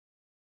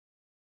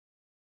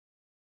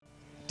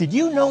Did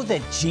you know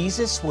that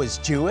Jesus was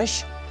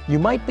Jewish? You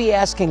might be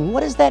asking, what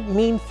does that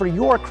mean for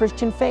your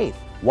Christian faith?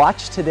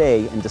 Watch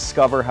today and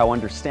discover how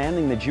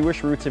understanding the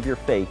Jewish roots of your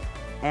faith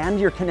and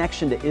your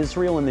connection to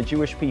Israel and the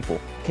Jewish people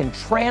Can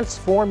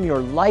transform your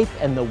life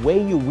and the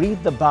way you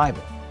read the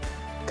Bible.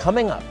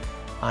 Coming up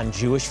on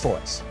Jewish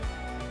Voice.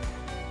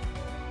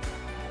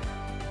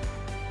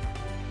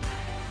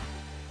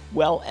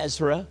 Well,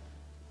 Ezra,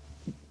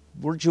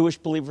 we're Jewish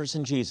believers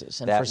in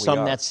Jesus, and That for we some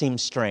are. that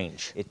seems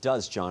strange. It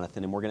does,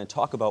 Jonathan, and we're going to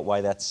talk about why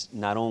that's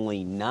not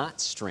only not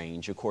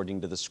strange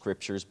according to the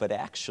Scriptures, but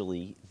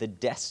actually the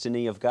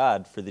destiny of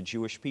God for the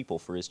Jewish people,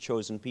 for His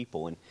chosen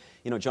people. And,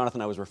 you know,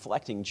 Jonathan, I was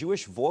reflecting,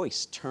 Jewish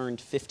Voice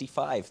turned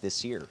 55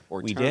 this year.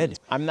 We did.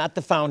 I'm not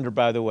the founder,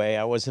 by the way.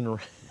 I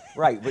wasn't.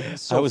 Right. But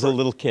so I was a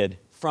little kid.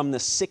 From the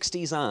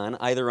 60s on,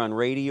 either on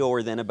radio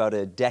or then about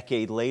a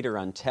decade later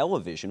on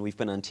television, we've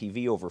been on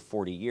TV over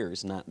 40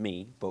 years, not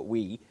me, but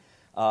we.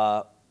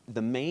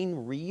 The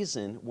main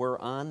reason we're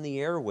on the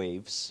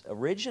airwaves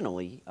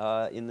originally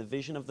in the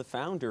vision of the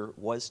founder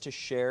was to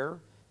share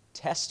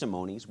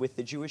testimonies with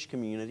the Jewish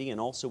community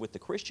and also with the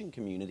Christian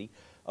community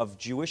of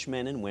Jewish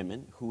men and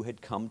women who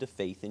had come to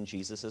faith in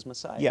Jesus as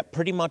Messiah. Yeah,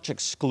 pretty much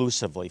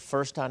exclusively.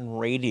 First on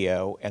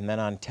radio and then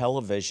on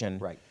television.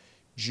 Right.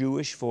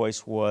 Jewish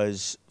Voice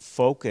was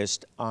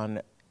focused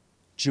on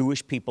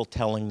Jewish people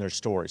telling their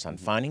stories, on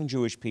finding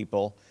Jewish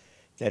people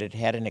that had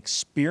had an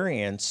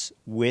experience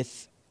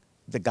with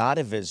the God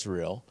of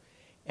Israel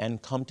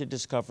and come to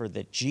discover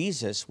that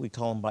Jesus, we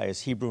call him by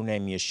his Hebrew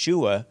name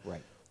Yeshua,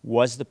 Right.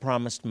 was the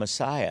promised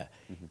Messiah.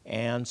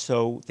 And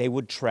so they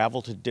would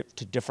travel to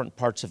different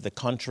parts of the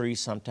country,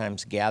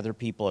 sometimes gather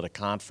people at a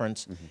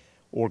conference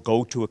or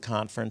go to a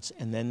conference,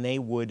 and then they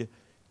would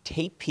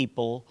tape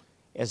people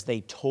as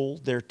they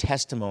told their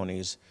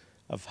testimonies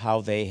of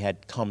how they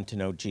had come to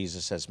know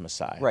Jesus as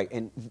Messiah. Right,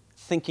 and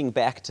thinking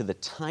back to the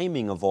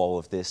timing of all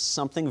of this,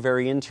 something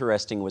very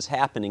interesting was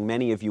happening.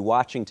 Many of you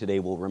watching today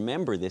will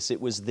remember this.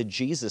 It was the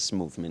Jesus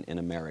movement in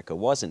America,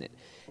 wasn't it?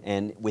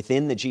 And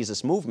within the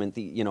Jesus movement,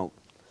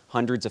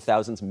 hundreds of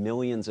thousands,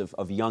 millions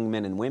of young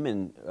men and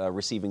women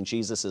receiving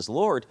Jesus as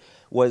Lord,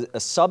 was a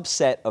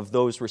subset of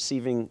those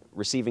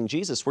receiving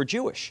Jesus were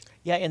Jewish.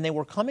 Yeah, and they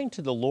were coming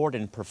to the Lord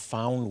in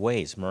profound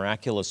ways,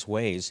 miraculous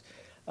ways.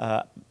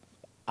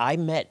 I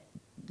met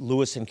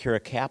Lewis and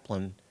Kira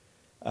Kaplan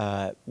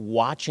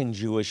watching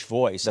Jewish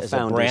Voice as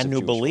a brand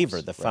new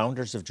believer, the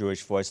founders of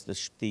Jewish Voice.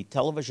 The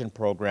television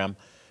program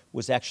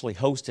was actually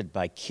hosted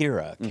by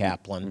Kira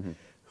Kaplan,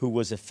 who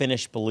was a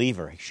Finnish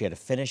believer. She had a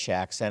Finnish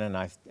accent,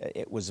 and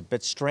it was a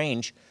bit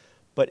strange,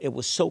 but it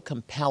was so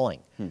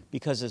compelling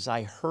because as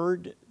I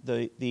heard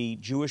the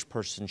Jewish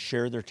person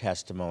share their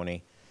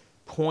testimony,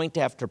 point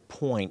after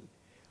point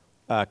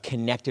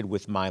connected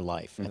with my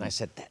life. And I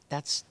said,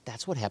 that's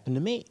what happened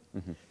to me.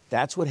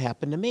 That's what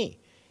happened to me.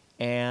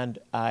 And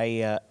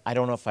I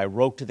don't know if I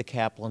wrote to the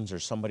Kaplans or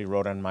somebody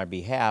wrote on my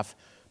behalf,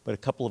 but a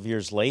couple of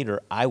years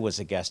later, I was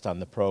a guest on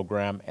the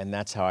program, and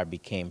that's how I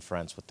became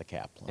friends with the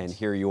Kaplans. And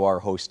here you are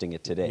hosting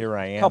it today. Here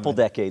I am. A couple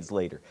decades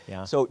later.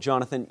 Yeah. So,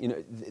 Jonathan, you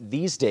know,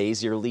 these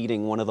days you're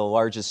leading one of the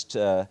largest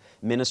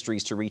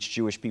ministries to reach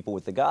Jewish people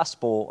with the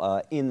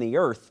gospel in the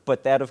earth,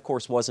 but that, of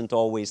course, wasn't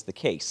always the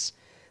case.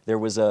 There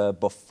was a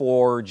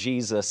before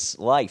Jesus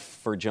life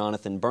for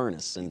Jonathan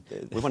Burness, and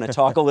we want to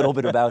talk a little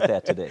bit about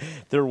that today.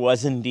 There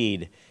was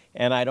indeed.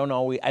 And I don't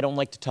know, I don't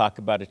like to talk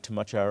about it too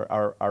much.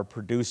 Our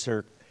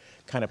producer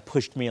kind of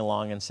pushed me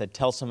along and said,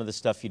 tell some of the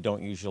stuff you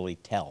don't usually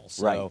tell.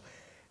 So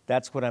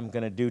that's what I'm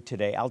going to do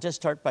today. I'll just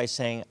start by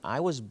saying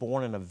I was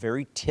born in a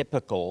very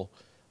typical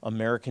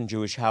American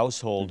Jewish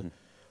household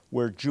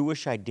where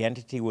Jewish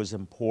identity was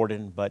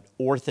important, but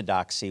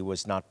orthodoxy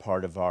was not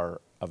part of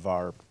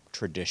our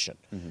tradition.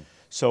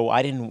 So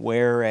I didn't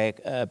wear a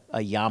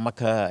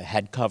yarmulke, a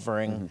head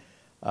covering.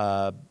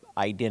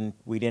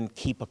 We didn't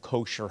keep a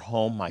kosher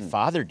home. My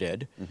father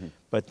did,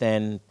 but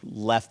then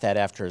left that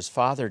after his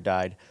father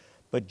died.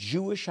 But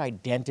Jewish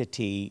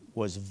identity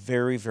was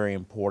very, very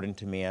important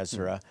to me,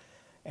 Ezra.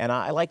 And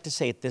I like to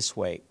say it this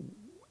way.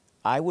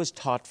 I was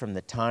taught from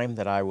the time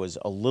that I was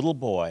a little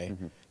boy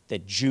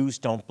that Jews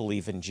don't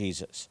believe in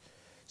Jesus.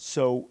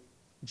 So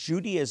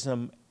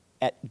Judaism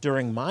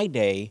during my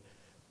day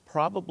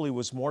probably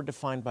was more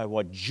defined by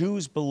what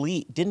Jews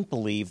didn't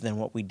believe than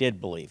what we did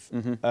believe.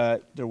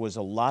 There was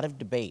a lot of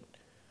debate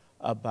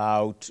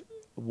about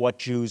what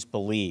Jews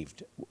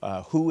believed.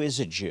 Who is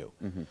a Jew?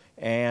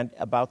 And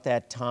about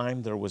that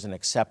time, there was an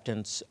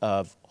acceptance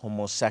of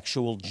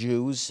homosexual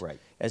Jews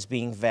as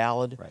being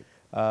valid.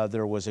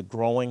 There was a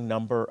growing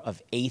number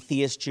of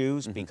atheist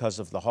Jews because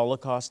of the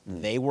Holocaust.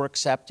 They were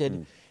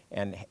accepted.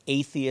 And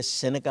atheist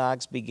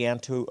synagogues began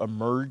to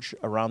emerge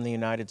around the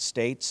United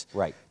States.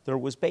 There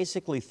was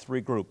basically three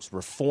groups: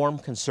 Reform,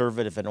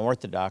 Conservative, and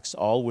Orthodox,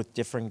 all with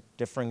different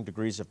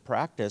degrees of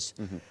practice.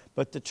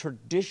 But the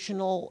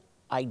traditional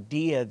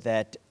idea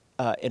that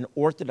an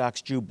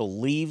Orthodox Jew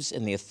believes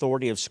in the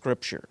authority of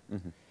Scripture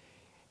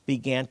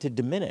began to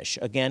diminish.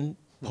 Again,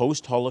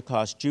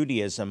 post-Holocaust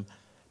Judaism,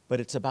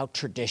 but it's about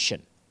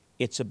tradition.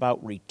 It's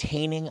about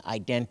retaining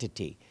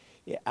identity.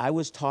 I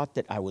was taught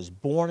that I was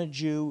born a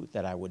Jew,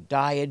 that I would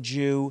die a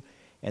Jew,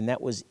 and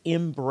that was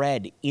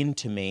inbred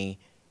into me,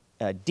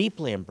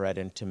 deeply inbred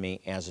into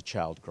me as a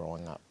child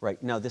growing up.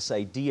 Right. Now, this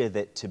idea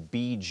that to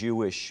be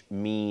Jewish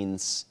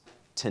means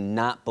to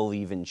not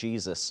believe in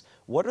Jesus,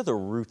 what are the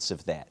roots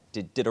of that?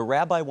 Did a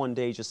rabbi one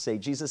day just say,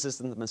 Jesus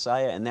isn't the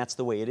Messiah, and that's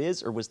the way it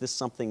is, or was this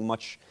something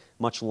much,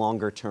 much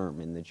longer term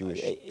in the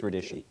Jewish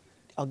tradition?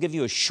 I'll give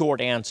you a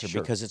short answer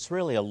Sure. because it's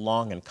really a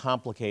long and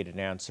complicated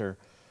answer,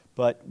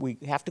 but we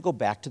have to go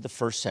back to the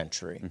first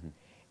century,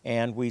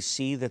 and we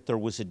see that there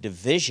was a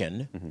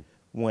division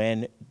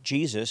when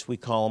Jesus, we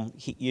call him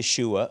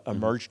Yeshua,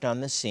 emerged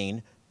on the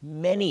scene.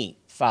 Many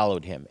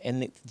followed him,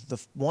 and the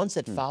ones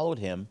that followed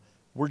him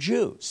were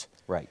Jews.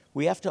 Right.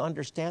 We have to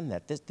understand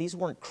that. These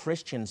weren't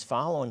Christians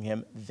following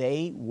him.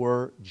 They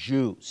were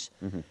Jews.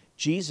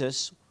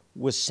 Jesus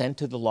was sent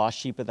to the lost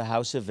sheep of the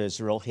house of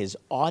Israel. His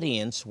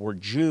audience were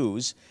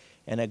Jews,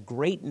 and a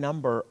great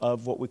number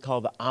of what we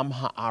call the Am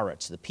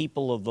Haaretz, the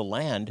people of the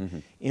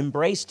land,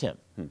 embraced him.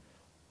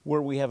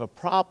 Where we have a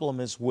problem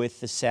is with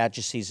the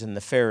Sadducees and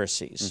the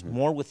Pharisees.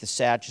 More with the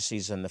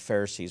Sadducees and the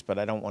Pharisees, but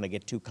I don't want to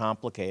get too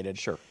complicated.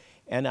 Sure.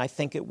 And I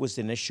think it was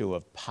an issue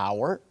of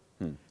power,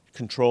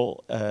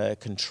 control,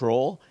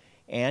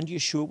 and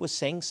Yeshua was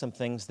saying some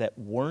things that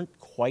weren't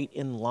quite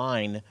in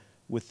line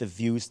with the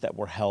views that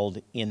were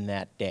held in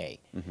that day.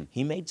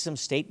 He made some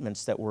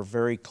statements that were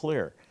very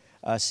clear.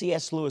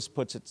 C.S. Lewis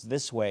puts it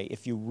this way: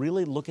 if you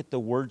really look at the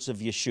words of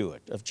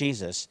Yeshua, of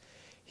Jesus,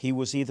 he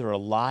was either a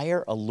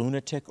liar, a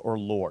lunatic, or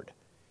Lord.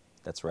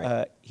 That's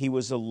right. He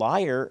was a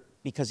liar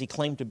because he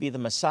claimed to be the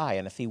Messiah,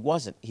 and if he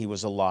wasn't, he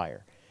was a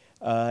liar.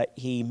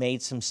 He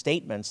made some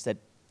statements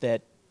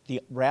that the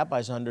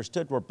rabbis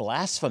understood were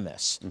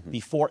blasphemous.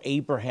 Before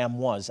Abraham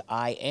was,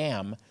 I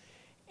am,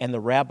 and the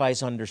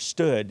rabbis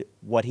understood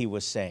what he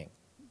was saying.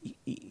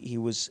 He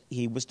was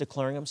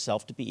declaring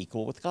himself to be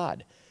equal with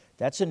God.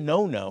 That's a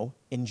no-no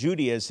in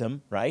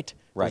Judaism, right?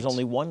 Right. There's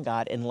only one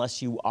God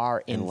unless you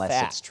are in fact.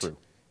 Unless it's true.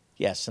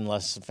 Yes,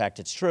 unless in fact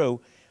it's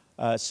true.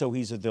 So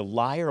he's either a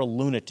liar, a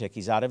lunatic,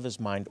 he's out of his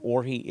mind,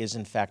 or he is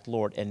in fact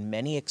Lord. And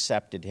many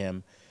accepted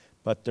him,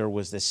 but there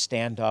was this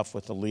standoff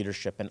with the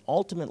leadership and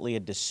ultimately a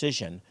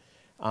decision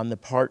on the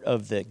part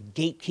of the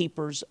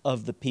gatekeepers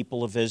of the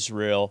people of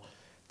Israel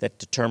that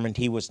determined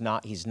he's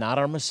not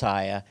our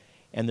Messiah,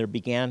 and there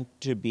began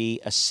to be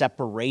a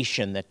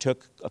separation that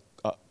took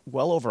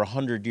well over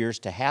 100 years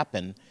to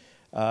happen,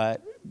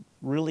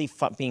 really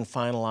being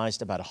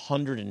finalized about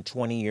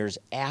 120 years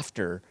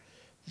after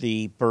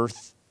the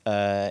birth,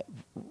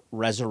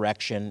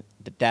 resurrection,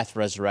 the death,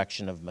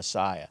 resurrection of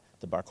Messiah,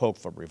 the Bar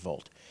Kokhba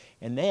revolt.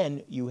 And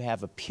then you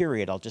have a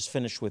period, I'll just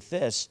finish with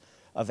this,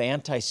 of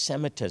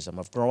anti-Semitism,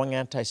 of growing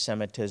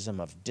anti-Semitism,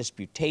 of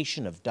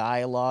disputation, of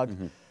dialogue,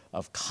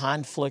 of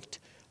conflict,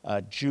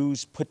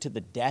 Jews put to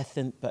the death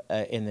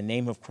in the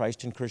name of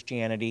Christ and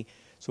Christianity.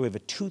 So we have a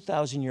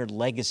 2,000-year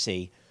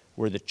legacy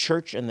where the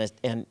church and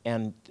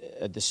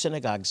the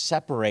synagogue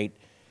separate.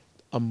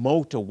 A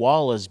moat, a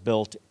wall is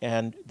built,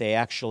 and they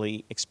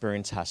actually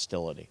experience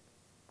hostility.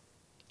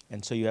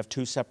 And so you have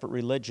two separate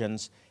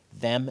religions,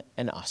 them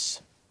and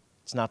us.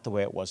 It's not the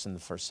way it was in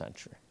the first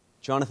century.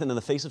 Jonathan, in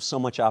the face of so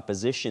much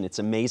opposition, it's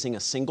amazing a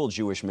single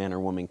Jewish man or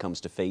woman comes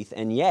to faith,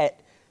 and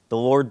yet the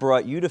Lord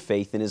brought you to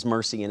faith in His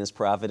mercy and His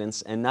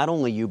providence, and not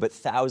only you, but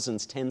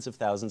thousands, tens of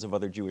thousands of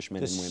other Jewish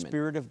men and women. The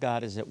Spirit of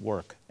God is at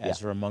work,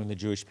 Ezra, among the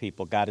Jewish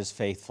people. God is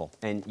faithful.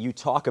 And you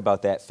talk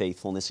about that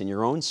faithfulness in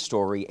your own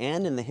story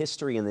and in the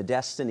history and the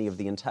destiny of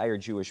the entire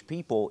Jewish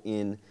people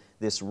in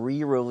this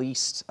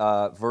re-released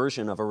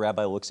version of A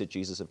Rabbi Looks at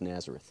Jesus of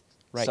Nazareth.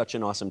 Right. Such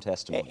an awesome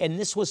testimony. And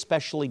this was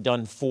specially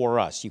done for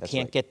us. You That's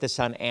can't right. get this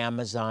on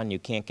Amazon. You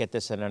can't get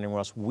this on anywhere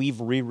else.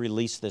 We've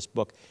re-released this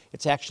book.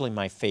 It's actually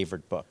my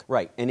favorite book.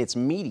 Right, and it's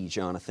meaty,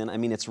 Jonathan. I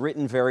mean, it's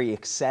written very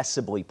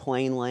accessibly,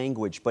 plain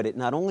language, but it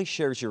not only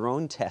shares your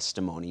own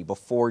testimony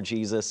before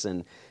Jesus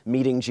and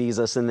meeting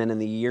Jesus, and then in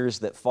the years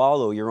that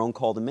follow, your own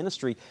call to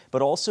ministry,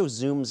 but also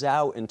zooms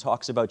out and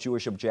talks about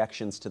Jewish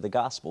objections to the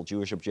gospel,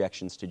 Jewish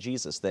objections to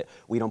Jesus that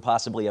we don't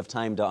possibly have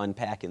time to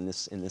unpack in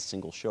this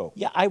single show.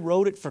 Yeah, I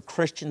wrote it for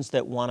Christians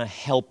that want to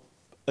help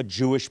a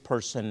Jewish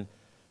person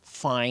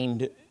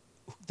find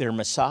their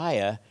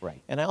Messiah.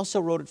 Right. And I also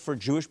wrote it for a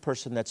Jewish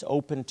person that's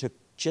open to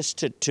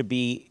to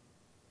be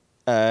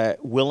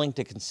willing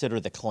to consider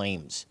the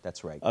claims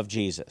That's right. of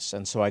Jesus.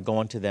 And so I go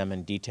into them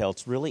in detail.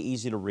 It's really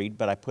easy to read,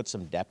 but I put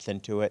some depth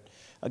into it.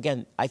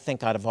 Again, I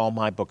think out of all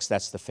my books,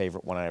 that's the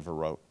favorite one I ever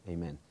wrote.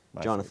 Amen.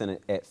 My Jonathan,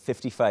 at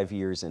 55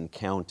 years and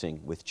counting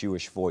with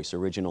Jewish Voice,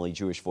 originally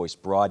Jewish Voice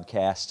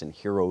Broadcast and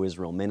Hero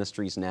Israel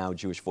Ministries, now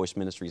Jewish Voice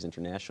Ministries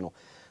International,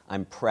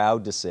 I'm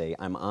proud to say,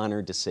 I'm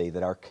honored to say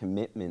that our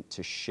commitment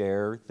to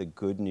share the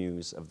good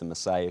news of the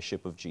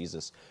Messiahship of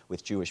Jesus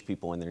with Jewish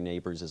people and their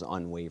neighbors is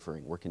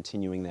unwavering. We're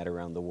continuing that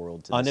around the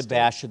world to this day.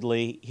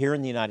 Unabashedly, here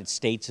in the United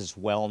States as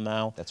well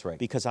now. That's right.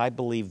 Because I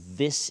believe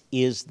this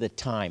is the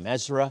time.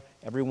 Ezra,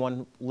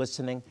 everyone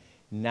listening,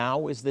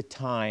 now is the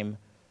time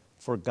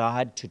for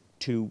God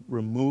to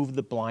remove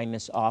the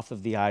blindness off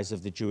of the eyes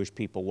of the Jewish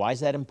people. Why is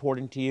that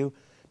important to you?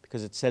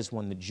 because it says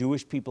when the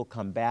Jewish people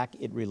come back,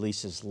 it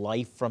releases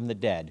life from the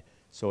dead.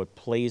 So it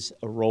plays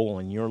a role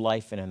in your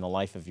life and in the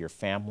life of your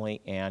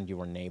family and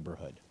your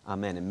neighborhood.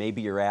 Amen. And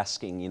maybe you're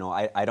asking, you know,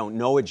 I don't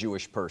know a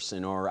Jewish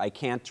person, or I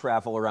can't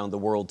travel around the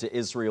world to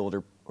Israel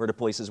or to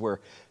places where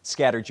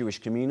scattered Jewish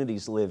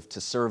communities live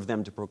to serve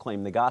them, to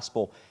proclaim the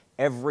gospel.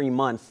 Every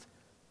month,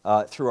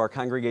 through our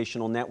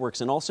congregational networks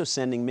and also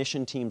sending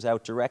mission teams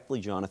out directly,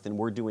 Jonathan,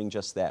 we're doing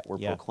just that. We're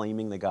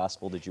proclaiming the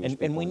gospel to Jewish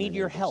people. And we need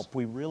your help.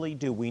 We really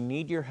do. We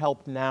need your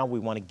help now. We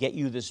want to get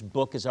you this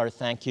book as our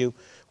thank you.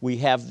 We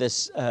have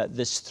this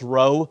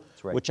throw,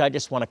 which I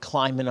just want to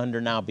climb in under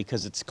now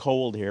because it's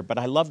cold here. But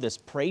I love this.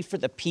 Pray for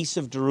the peace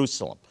of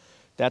Jerusalem.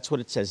 That's what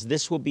it says.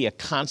 This will be a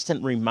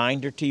constant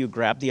reminder to you.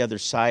 Grab the other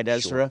side,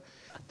 Ezra. Sure.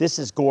 This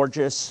is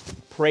gorgeous.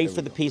 Pray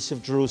for the peace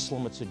of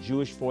Jerusalem. It's a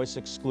Jewish Voice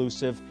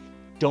exclusive.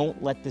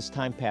 Don't let this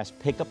time pass.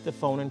 Pick up the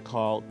phone and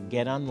call,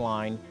 get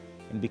online,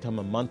 and become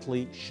a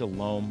monthly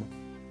Shalom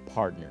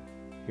partner.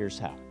 Here's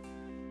how.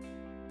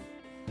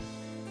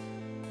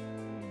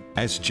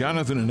 As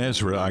Jonathan and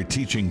Ezra are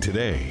teaching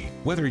today,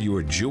 whether you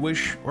are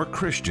Jewish or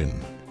Christian,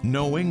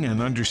 knowing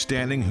and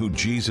understanding who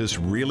Jesus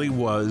really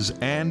was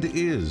and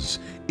is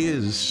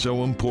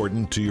so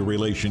important to your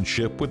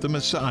relationship with the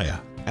Messiah.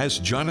 As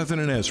Jonathan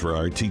and Ezra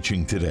are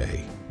teaching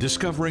today,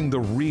 discovering the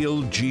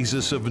real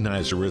Jesus of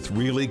Nazareth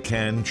really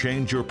can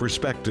change your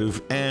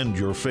perspective and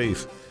your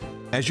faith.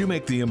 As you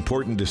make the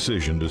important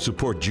decision to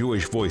support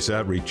Jewish Voice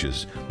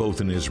outreaches,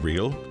 both in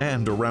Israel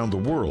and around the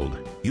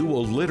world, you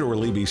will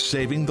literally be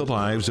saving the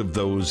lives of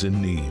those in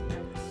need.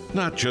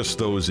 Not just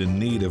those in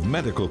need of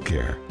medical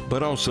care,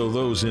 but also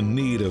those in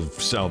need of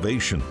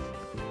salvation.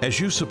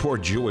 As you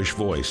support Jewish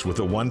Voice with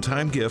a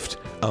one-time gift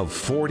of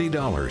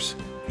 $40,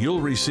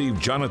 you'll receive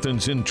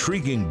Jonathan's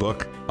intriguing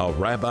book, A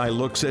Rabbi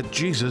Looks at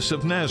Jesus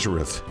of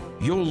Nazareth.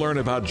 You'll learn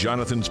about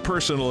Jonathan's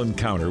personal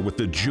encounter with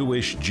the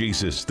Jewish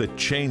Jesus that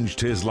changed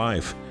his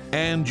life,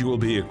 and you will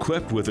be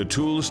equipped with the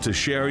tools to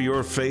share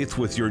your faith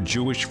with your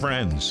Jewish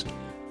friends.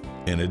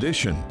 In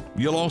addition,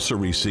 you'll also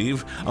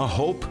receive a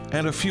hope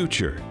and a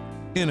future.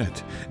 In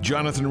it,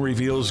 Jonathan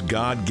reveals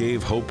God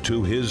gave hope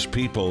to his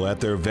people at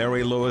their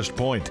very lowest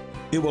point.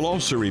 It will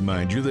also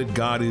remind you that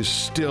God is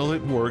still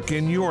at work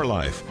in your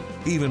life.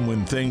 Even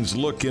when things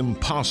look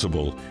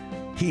impossible,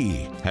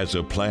 He has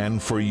a plan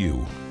for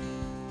you.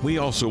 We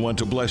also want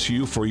to bless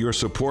you for your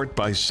support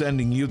by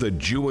sending you the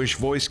Jewish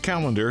Voice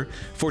calendar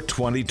for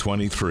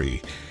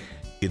 2023.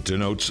 It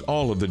denotes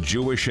all of the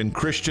Jewish and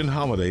Christian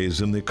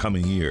holidays in the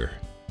coming year.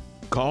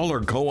 Call or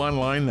go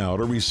online now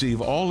to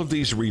receive all of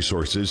these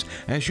resources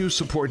as you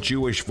support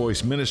Jewish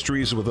Voice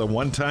Ministries with a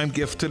one-time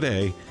gift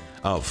today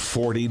of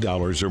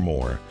 $40 or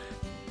more.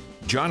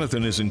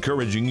 Jonathan is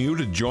encouraging you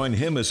to join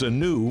him as a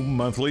new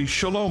monthly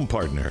Shalom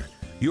partner.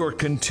 Your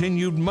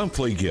continued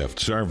monthly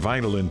gifts are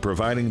vital in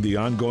providing the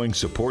ongoing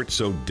support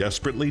so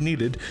desperately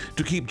needed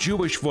to keep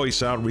Jewish Voice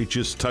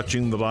outreaches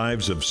touching the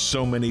lives of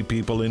so many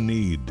people in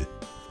need.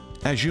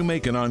 As you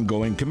make an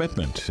ongoing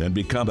commitment and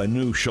become a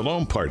new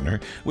Shalom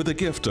partner with a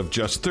gift of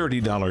just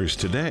 $30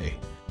 today,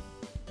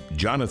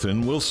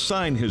 Jonathan will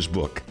sign his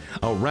book,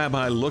 A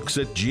Rabbi Looks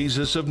at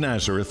Jesus of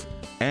Nazareth,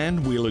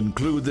 and we'll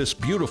include this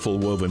beautiful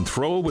woven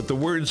throw with the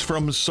words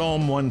from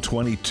Psalm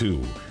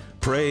 122,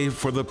 Pray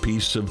for the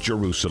peace of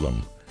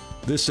Jerusalem.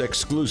 This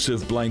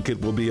exclusive blanket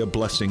will be a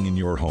blessing in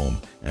your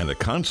home and a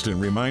constant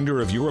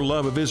reminder of your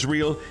love of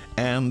Israel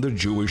and the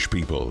Jewish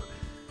people.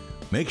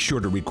 Make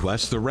sure to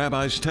request the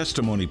Rabbi's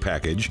Testimony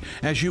Package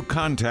as you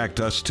contact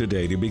us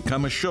today to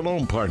become a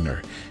Shalom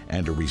partner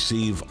and to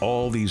receive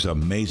all these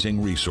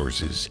amazing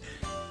resources.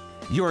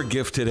 Your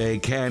gift today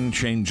can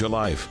change a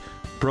life,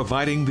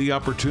 providing the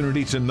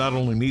opportunity to not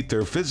only meet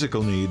their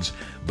physical needs,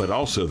 but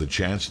also the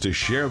chance to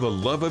share the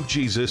love of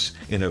Jesus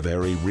in a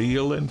very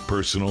real and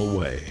personal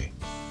way.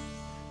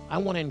 I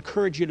want to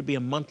encourage you to be a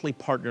monthly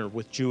partner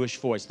with Jewish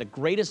Voice. The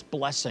greatest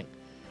blessing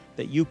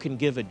that you can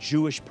give a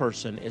Jewish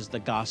person is the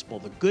gospel,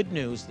 the good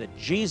news that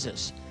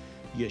Jesus,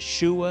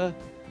 Yeshua,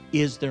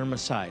 is their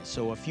Messiah.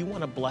 So if you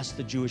want to bless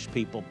the Jewish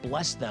people,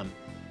 bless them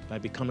by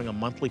becoming a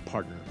monthly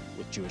partner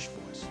with Jewish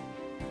Voice.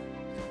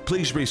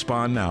 Please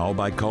respond now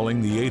by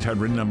calling the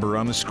 800 number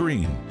on the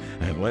screen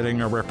and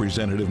letting our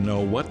representative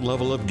know what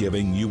level of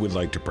giving you would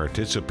like to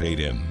participate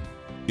in.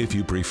 If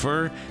you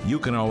prefer, you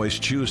can always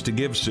choose to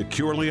give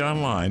securely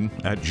online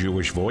at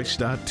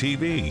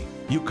jewishvoice.tv.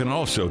 You can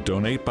also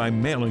donate by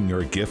mailing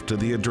your gift to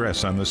the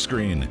address on the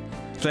screen.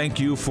 Thank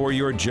you for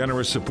your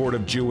generous support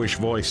of Jewish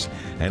Voice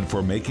and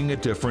for making a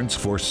difference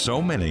for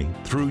so many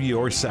through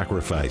your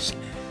sacrifice.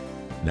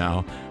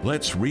 Now,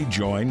 let's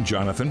rejoin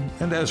Jonathan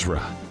and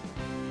Ezra.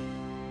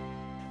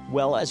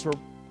 Well, as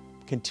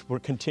we're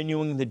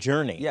continuing the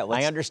journey,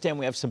 I understand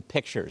we have some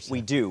pictures. We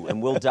do,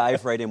 and we'll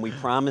dive right in. We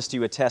promised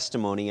you a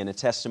testimony, and a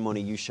testimony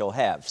you shall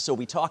have. So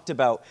we talked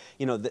about,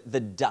 the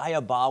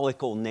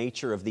diabolical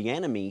nature of the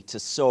enemy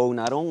to sow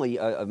not only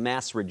a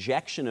mass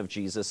rejection of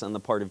Jesus on the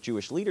part of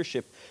Jewish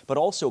leadership, but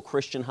also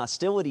Christian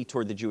hostility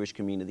toward the Jewish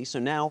community. So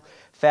now,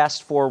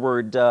 fast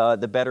forward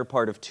the better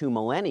part of 2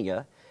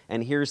 millennia,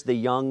 and here's the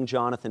young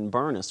Jonathan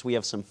Burness. We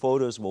have some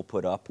photos we'll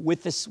put up.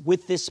 With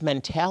this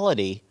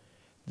mentality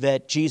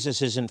that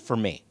Jesus isn't for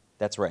me.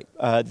 That's right.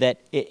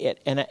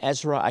 And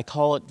Ezra, I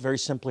call it very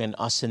simply an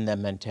us and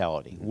them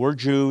mentality. We're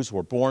Jews,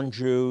 we're born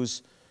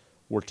Jews,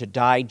 we're to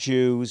die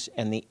Jews,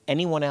 and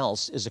anyone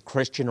else is a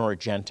Christian or a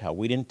Gentile.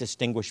 We didn't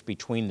distinguish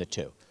between the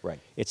two. Right.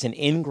 It's an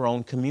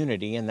ingrown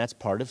community, and that's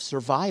part of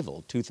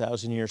survival,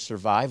 2,000-year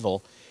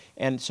survival.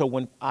 And so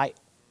when I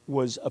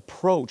was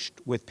approached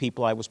with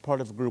people, I was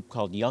part of a group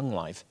called Young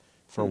Life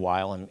for a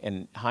while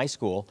in high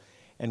school,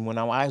 and when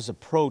I was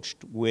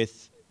approached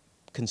with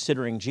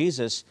considering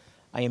Jesus,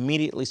 I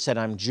immediately said,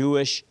 I'm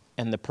Jewish,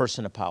 and the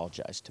person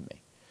apologized to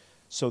me.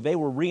 So they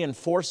were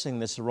reinforcing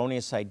this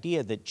erroneous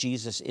idea that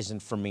Jesus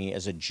isn't for me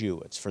as a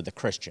Jew. It's for the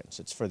Christians.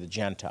 It's for the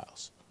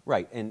Gentiles.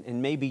 Right,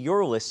 and maybe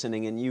you're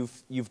listening and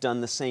you've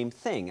done the same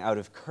thing out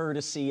of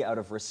courtesy, out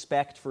of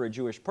respect for a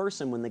Jewish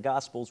person. When the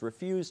gospel's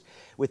refused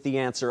with the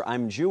answer,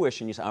 I'm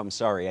Jewish, and you say, I'm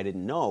sorry, I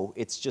didn't know.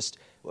 It's just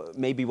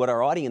maybe what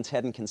our audience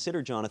hadn't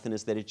considered, Jonathan,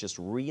 is that it just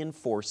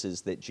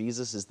reinforces that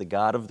Jesus is the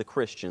God of the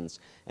Christians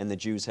and the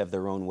Jews have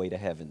their own way to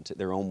heaven,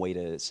 their own way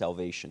to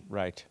salvation.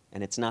 Right.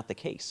 And it's not the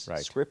case.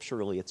 Right.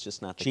 Scripturally, it's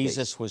just not the case.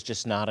 Jesus was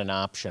just not an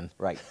option.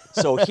 Right.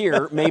 So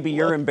here, maybe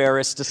you're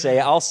embarrassed to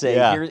say, I'll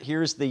say,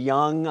 here's the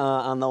young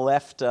on the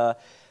left,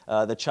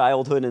 the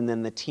childhood, and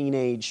then the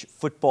teenage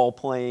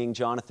football-playing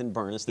Jonathan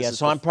Burness.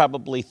 So I'm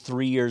probably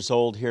 3 years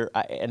old here,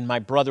 and my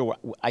brother,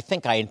 I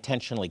think I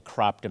intentionally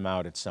cropped him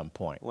out at some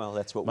point. Well,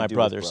 that's what we my do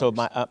brother. with So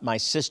brothers. my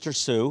sister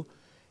Sue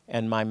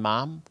and my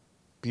mom,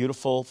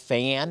 beautiful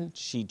Fan,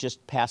 she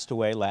just passed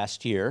away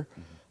last year,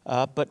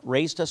 but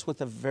raised us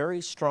with a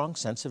very strong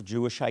sense of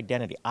Jewish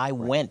identity. I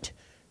went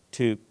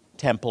to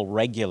temple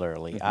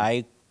regularly.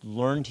 I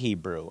learned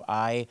Hebrew.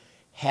 I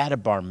had a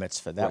bar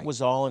mitzvah. That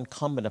was all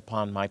incumbent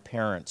upon my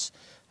parents.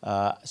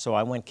 So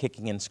I went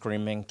kicking and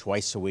screaming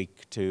twice a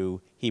week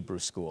to Hebrew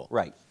school.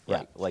 Right,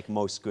 like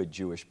most good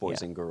Jewish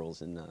boys and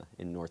girls in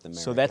North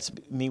America. So that's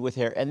me with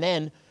hair. And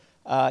then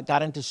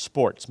got into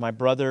sports. My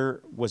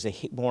brother was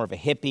more of a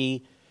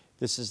hippie.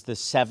 This is the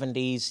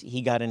 70s.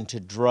 He got into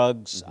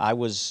drugs. I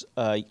was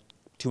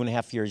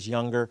 2.5 years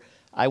younger.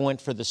 I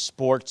went for the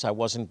sports. I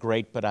wasn't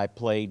great, but I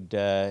played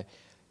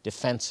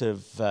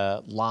defensive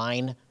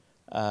line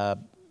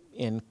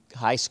in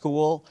high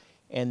school.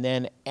 And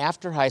then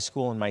after high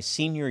school, in my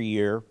senior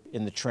year,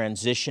 in the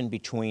transition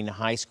between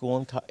high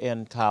school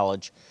and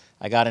college,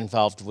 I got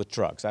involved with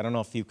drugs. I don't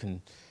know if you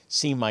can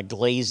see my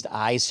glazed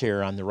eyes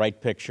here on the right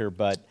picture,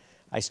 but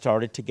I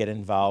started to get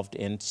involved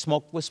in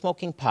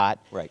smoking pot,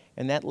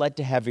 and that led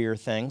to heavier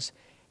things.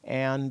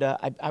 And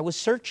I was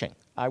searching.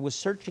 I was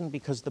searching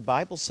because the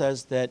Bible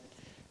says that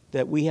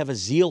we have a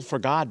zeal for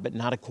God, but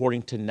not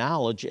according to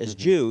knowledge as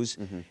Jews.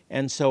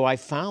 And so I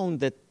found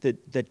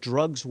that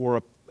drugs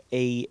were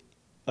a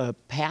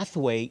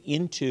pathway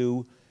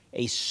into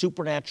a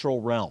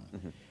supernatural realm.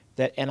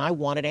 And I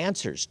wanted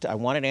answers. I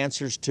wanted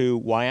answers to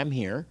why I'm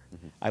here.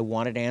 I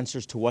wanted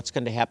answers to what's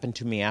going to happen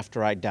to me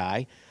after I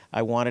die.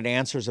 I wanted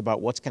answers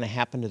about what's going to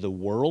happen to the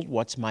world,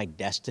 what's my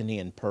destiny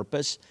and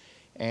purpose.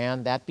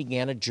 And that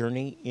began a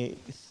journey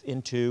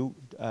into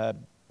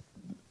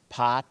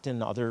pot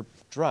and other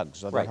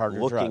drugs, other harder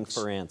drugs. Looking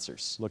for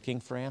answers. Looking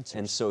for answers.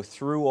 And so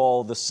through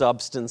all the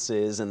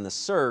substances and the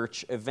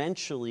search,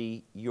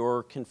 eventually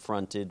you're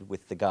confronted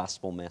with the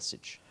gospel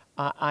message.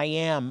 I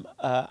am.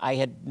 I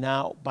had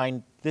now,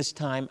 by this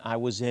time, I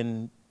was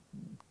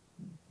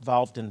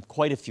involved in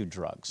quite a few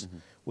drugs,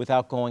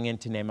 without going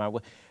into name.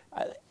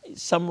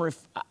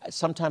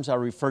 Sometimes I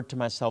refer to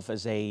myself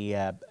as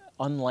a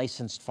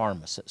unlicensed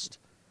pharmacist.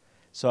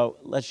 So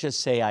let's just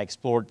say I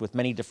explored with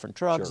many different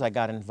drugs. I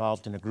got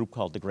involved in a group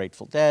called the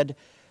Grateful Dead,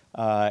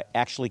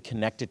 actually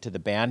connected to the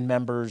band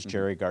members,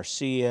 Jerry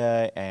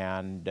Garcia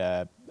and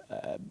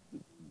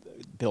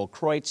Bill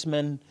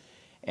Kreutzmann,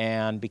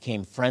 and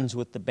became friends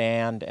with the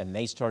band, and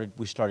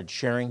we started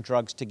sharing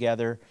drugs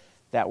together.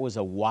 That was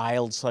a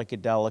wild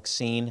psychedelic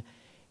scene.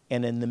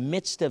 And in the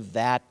midst of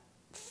that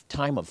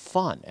time of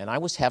fun, and I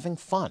was having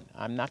fun.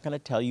 I'm not going to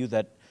tell you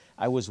that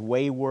I was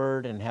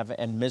wayward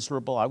and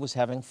miserable. I was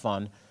having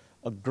fun.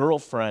 A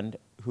girlfriend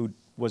who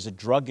was a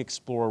drug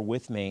explorer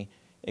with me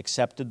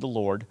accepted the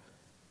Lord,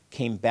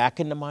 came back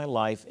into my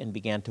life and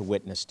began to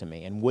witness to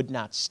me and would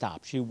not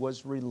stop. She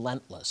was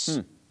relentless.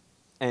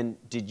 And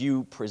did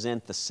you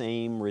present the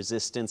same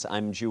resistance?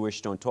 I'm Jewish,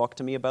 don't talk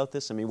to me about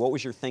this? I mean, what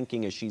was your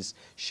thinking as she's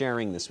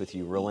sharing this with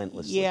you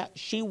relentlessly? Yeah,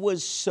 she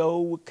was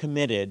so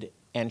committed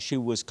and she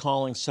was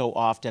calling so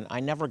often.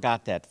 I never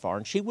got that far.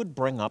 And she would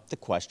bring up the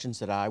questions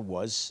that I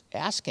was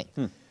asking.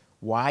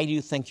 Why do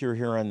you think you're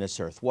here on this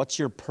earth? What's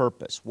your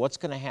purpose? What's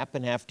going to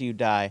happen after you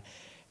die?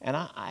 And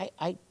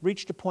I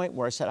reached a point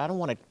where I said, I don't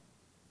want to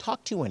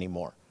talk to you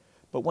anymore.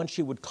 But when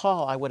she would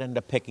call, I would end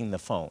up picking the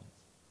phone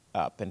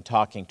up and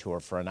talking to her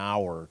for an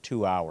hour or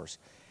 2 hours.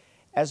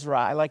 Ezra,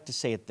 I like to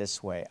say it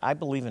this way. I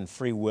believe in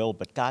free will,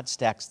 but God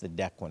stacks the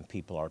deck when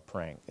people are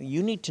praying.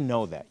 You need to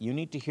know that. You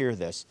need to hear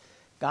this.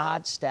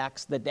 God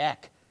stacks the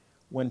deck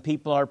when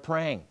people are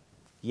praying.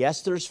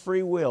 Yes, there's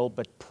free will,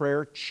 but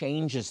prayer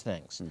changes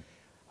things.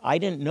 I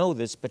didn't know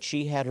this, but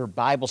she had her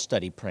Bible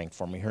study praying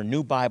for me, her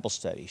new Bible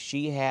study.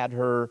 She had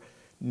her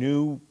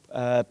new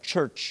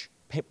church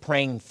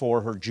praying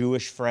for her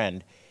Jewish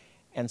friend.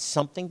 And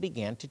something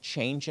began to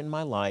change in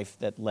my life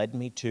that led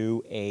me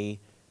to a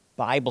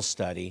Bible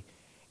study.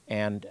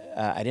 And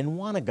I didn't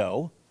want to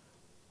go,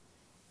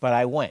 but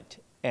I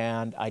went.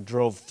 And I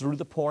drove through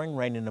the pouring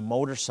rain in a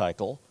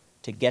motorcycle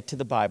to get to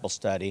the Bible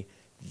study.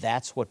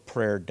 That's what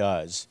prayer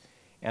does.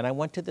 And I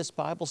went to this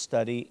Bible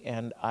study,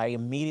 and I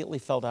immediately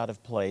felt out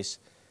of place,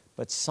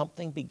 but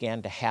something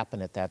began to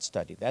happen at that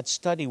study. That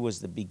study was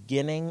the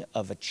beginning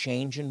of a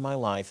change in my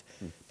life,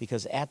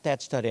 because at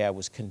that study I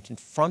was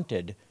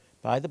confronted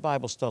by the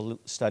Bible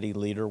study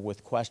leader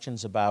with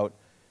questions about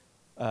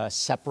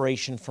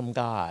separation from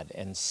God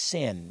and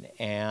sin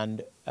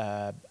and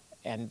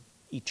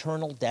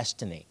eternal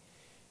destiny.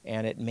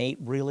 And it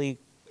really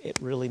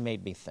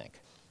made me think.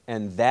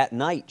 And that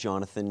night,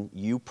 Jonathan,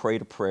 you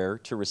prayed a prayer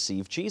to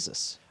receive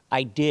Jesus.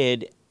 I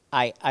did.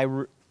 I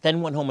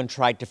then went home and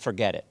tried to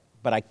forget it,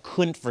 but I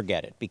couldn't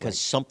forget it because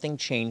something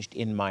changed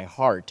in my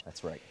heart.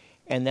 That's right.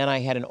 And then I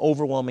had an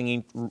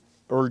overwhelming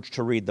urge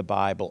to read the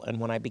Bible. And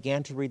when I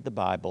began to read the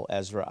Bible,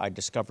 Ezra, I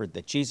discovered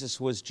that Jesus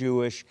was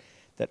Jewish,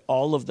 that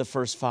all of the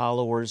first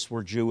followers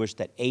were Jewish,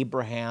 that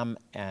Abraham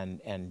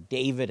and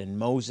David and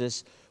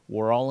Moses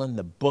were all in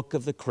the book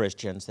of the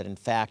Christians, that in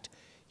fact,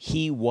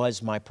 he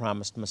was my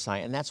promised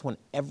Messiah. And that's when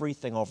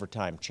everything over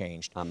time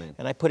changed. Amen.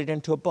 And I put it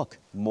into a book.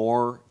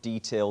 More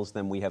details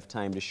than we have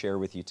time to share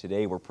with you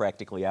today. We're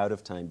practically out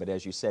of time. But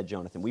as you said,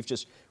 Jonathan, we've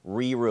just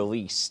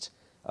re-released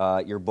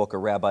your book, A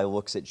Rabbi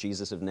Looks at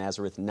Jesus of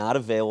Nazareth. Not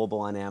available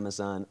on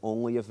Amazon,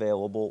 only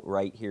available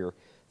right here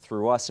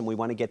through us, and we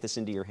want to get this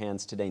into your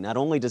hands today. Not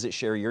only does it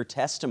share your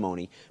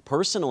testimony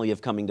personally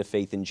of coming to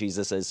faith in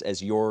Jesus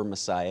as your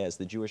Messiah, as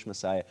the Jewish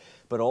Messiah,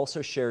 but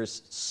also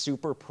shares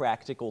super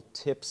practical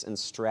tips and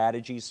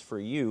strategies for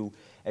you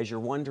as you're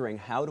wondering,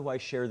 how do I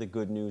share the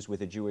good news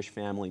with a Jewish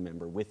family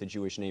member, with a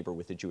Jewish neighbor,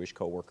 with a Jewish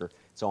coworker?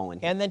 It's all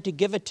in here. And then to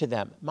give it to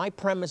them. My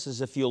premise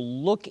is if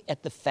you'll look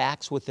at the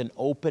facts with an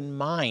open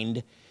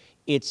mind,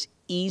 it's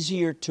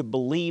easier to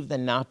believe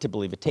than not to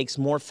believe. It takes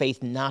more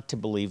faith not to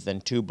believe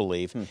than to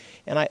believe.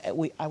 And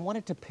I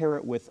wanted to pair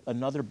it with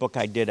another book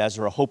I did,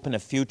 Ezra, Hope in a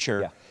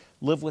Future,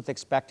 Live with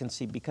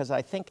Expectancy, because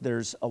I think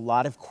there's a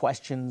lot of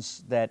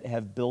questions that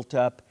have built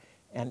up.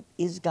 And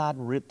does God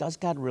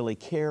really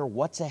care?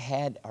 What's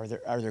ahead? Are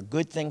there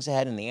good things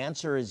ahead? And the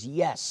answer is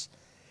yes.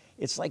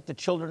 It's like the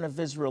children of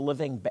Israel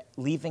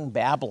leaving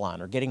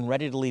Babylon or getting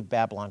ready to leave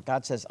Babylon.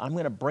 God says, I'm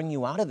going to bring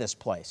you out of this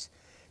place.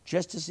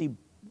 Just as he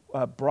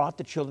brought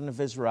the children of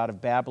Israel out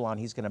of Babylon,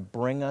 he's going to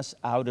bring us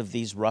out of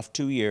these rough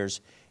 2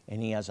 years,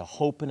 and he has a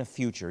hope and a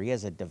future. He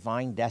has a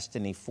divine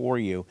destiny for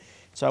you.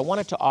 So I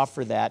wanted to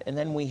offer that. And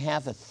then we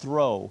have a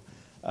throw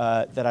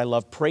that I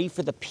love, Pray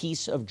for the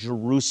Peace of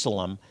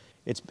Jerusalem.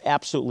 It's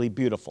absolutely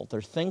beautiful. There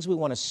are things we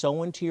want to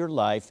sow into your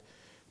life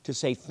to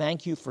say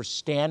thank you for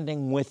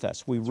standing with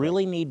us. We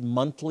really need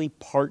monthly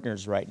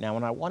partners right now,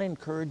 and I want to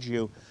encourage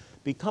you,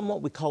 become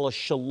what we call a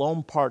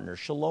shalom partner.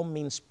 Shalom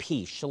means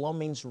peace. Shalom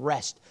means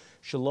rest.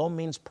 Shalom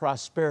means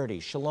prosperity.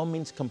 Shalom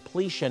means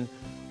completion.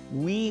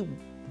 We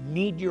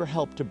need your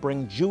help to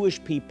bring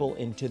Jewish people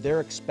into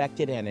their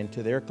expected end,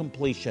 into their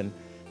completion.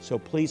 So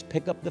please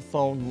pick up the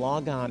phone,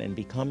 log on, and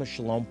become a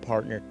shalom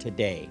partner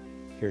today.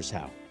 Here's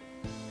how.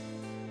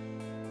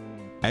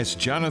 As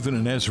Jonathan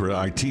and Ezra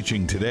are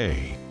teaching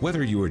today,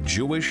 whether you are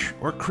Jewish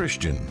or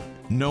Christian,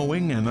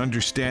 knowing and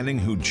understanding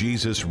who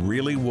Jesus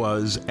really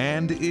was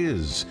and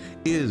is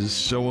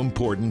so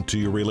important to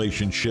your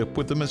relationship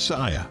with the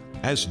Messiah.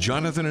 As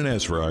Jonathan and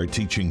Ezra are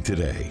teaching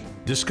today,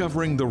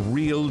 discovering the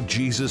real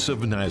Jesus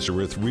of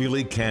Nazareth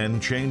really can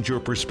change your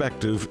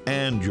perspective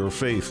and your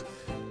faith.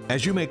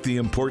 As you make the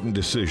important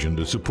decision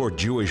to support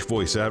Jewish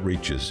Voice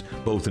outreaches,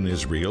 both in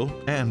Israel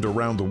and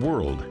around the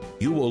world,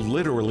 you will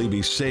literally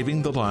be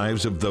saving the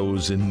lives of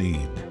those in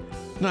need.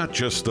 Not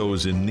just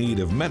those in need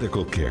of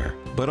medical care,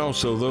 but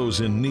also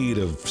those in need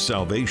of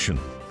salvation.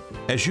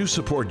 As you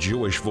support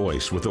Jewish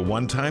Voice with a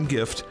one-time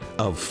gift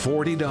of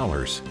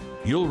 $40,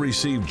 you'll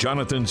receive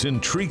Jonathan's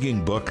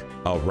intriguing book,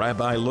 A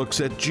Rabbi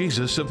Looks at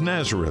Jesus of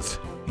Nazareth.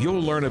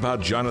 You'll learn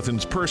about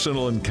Jonathan's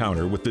personal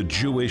encounter with the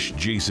Jewish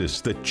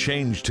Jesus that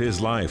changed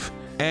his life,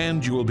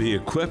 and you will be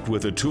equipped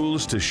with the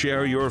tools to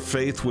share your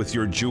faith with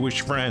your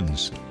Jewish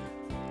friends.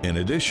 In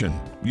addition,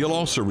 you'll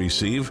also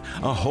receive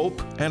a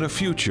hope and a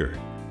future.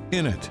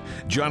 In it,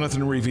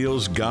 Jonathan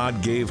reveals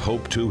God gave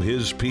hope to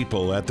his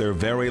people at their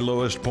very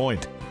lowest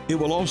point. It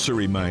will also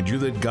remind you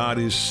that God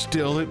is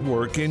still at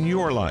work in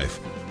your life.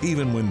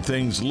 Even when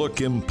things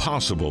look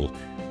impossible,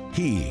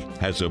 He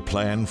has a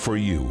plan for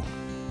you.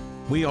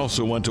 We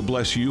also want to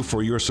bless you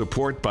for your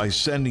support by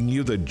sending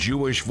you the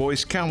Jewish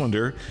Voice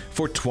calendar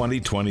for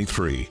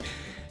 2023.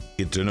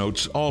 It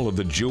denotes all of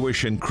the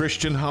Jewish and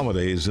Christian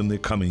holidays in the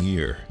coming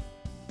year.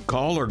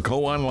 Call or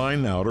go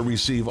online now to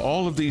receive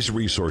all of these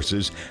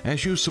resources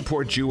as you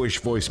support Jewish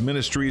Voice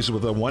Ministries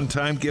with a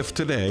one-time gift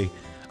today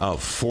of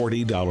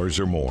 $40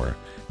 or more.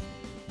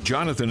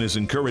 Jonathan is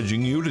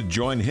encouraging you to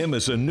join him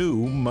as a new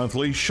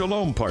monthly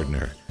Shalom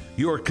partner.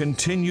 Your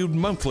continued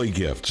monthly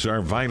gifts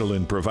are vital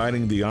in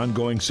providing the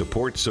ongoing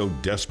support so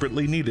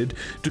desperately needed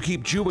to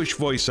keep Jewish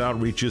Voice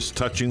outreaches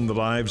touching the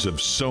lives of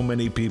so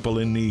many people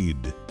in need.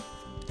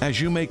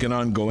 As you make an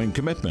ongoing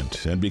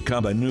commitment and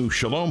become a new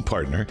Shalom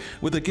partner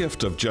with a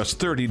gift of just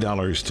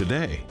 $30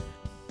 today,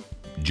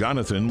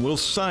 Jonathan will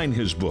sign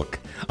his book,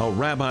 A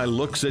Rabbi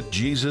Looks at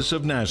Jesus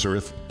of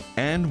Nazareth,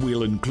 and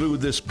we'll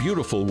include this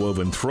beautiful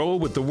woven throw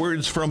with the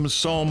words from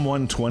Psalm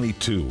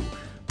 122,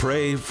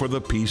 Pray for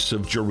the Peace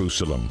of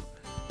Jerusalem.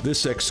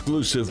 This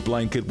exclusive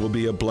blanket will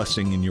be a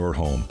blessing in your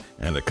home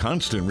and a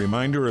constant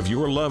reminder of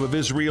your love of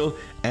Israel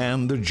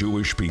and the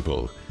Jewish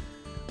people.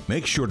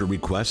 Make sure to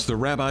request the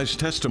Rabbi's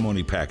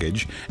Testimony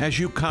Package as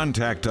you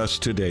contact us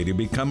today to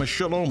become a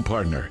Shalom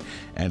partner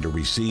and to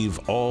receive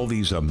all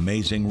these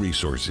amazing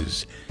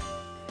resources.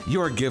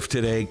 Your gift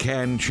today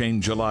can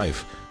change a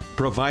life,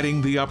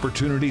 providing the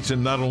opportunity to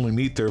not only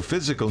meet their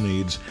physical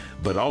needs,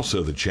 but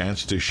also the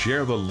chance to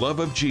share the love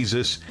of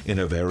Jesus in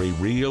a very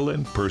real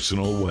and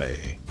personal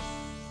way.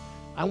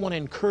 I want to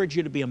encourage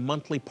you to be a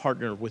monthly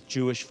partner with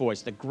Jewish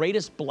Voice. The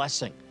greatest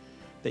blessing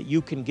that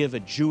you can give a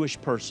Jewish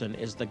person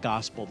is the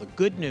gospel, the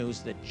good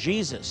news that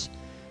Jesus,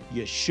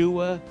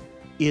 Yeshua,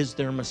 is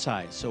their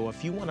Messiah. So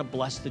if you want to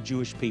bless the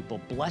Jewish people,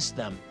 bless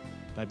them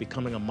by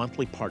becoming a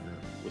monthly partner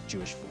with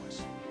Jewish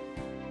Voice.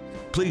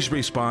 Please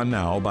respond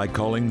now by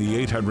calling the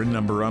 800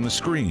 number on the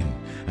screen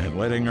and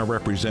letting a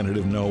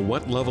representative know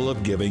what level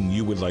of giving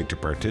you would like to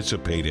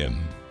participate in.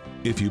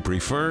 If you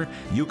prefer,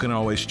 you can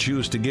always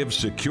choose to give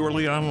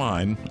securely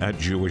online at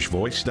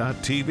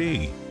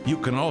jewishvoice.tv. You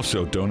can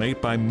also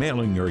donate by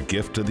mailing your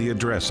gift to the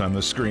address on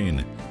the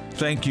screen.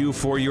 Thank you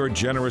for your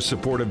generous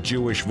support of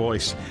Jewish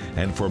Voice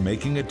and for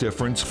making a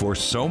difference for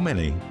so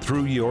many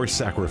through your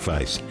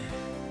sacrifice.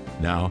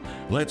 Now,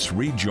 let's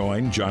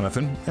rejoin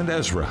Jonathan and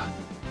Ezra.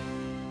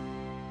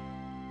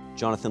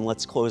 Jonathan,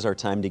 let's close our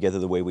time together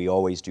the way we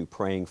always do,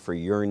 praying for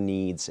your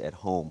needs at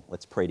home.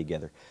 Let's pray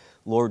together.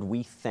 Lord,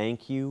 we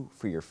thank you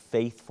for your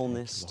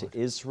faithfulness to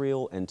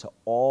Israel and to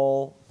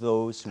all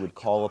those who would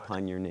call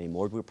upon your name.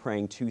 Lord, we're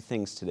praying two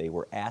things today.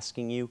 We're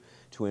asking you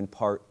to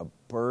impart a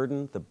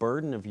burden, the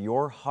burden of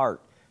your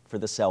heart for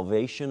the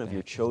salvation of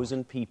your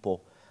chosen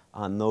people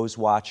on those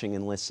watching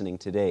and listening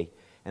today.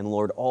 And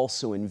Lord,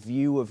 also in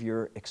view of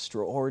your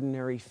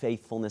extraordinary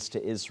faithfulness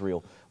to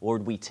Israel,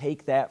 Lord, we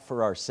take that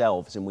for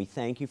ourselves and we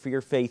thank you for your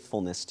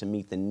faithfulness to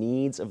meet the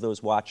needs of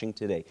those watching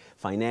today.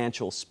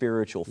 Financial,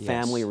 spiritual,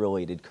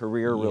 family-related,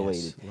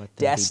 career-related,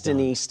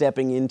 destiny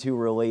stepping into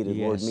related.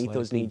 Lord, meet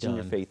those needs in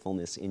your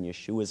faithfulness in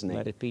Yeshua's name.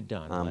 Let it be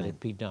done. Amen. Let it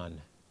be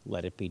done.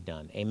 Let it be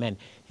done. Amen.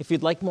 If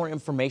you'd like more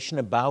information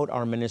about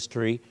our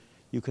ministry,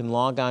 you can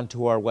log on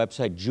to our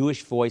website,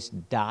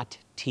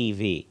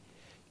 jewishvoice.tv.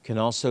 You can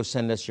also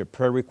send us your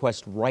prayer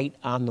request right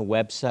on the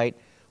website.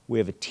 We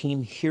have a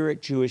team here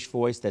at Jewish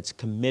Voice that's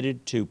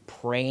committed to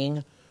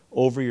praying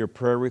over your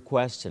prayer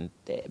requests and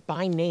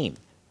by name,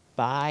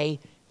 by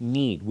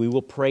need. We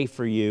will pray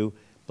for you,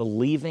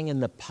 believing in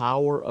the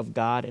power of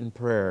God in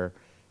prayer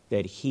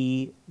that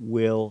He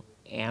will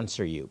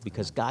answer you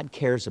because God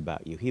cares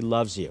about you. He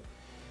loves you.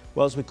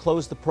 Well, as we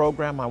close the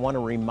program, I want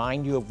to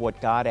remind you of what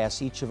God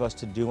asks each of us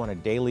to do on a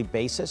daily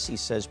basis. He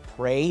says,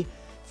 pray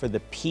for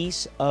the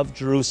peace of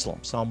Jerusalem.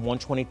 Psalm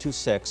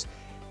 122:6,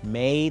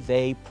 may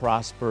they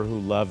prosper who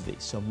love thee.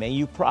 So may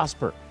you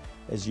prosper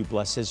as you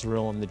bless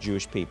Israel and the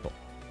Jewish people.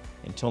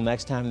 Until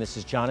next time, this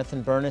is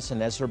Jonathan Bernis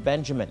and Ezra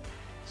Benjamin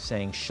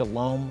saying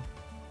shalom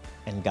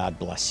and God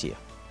bless you.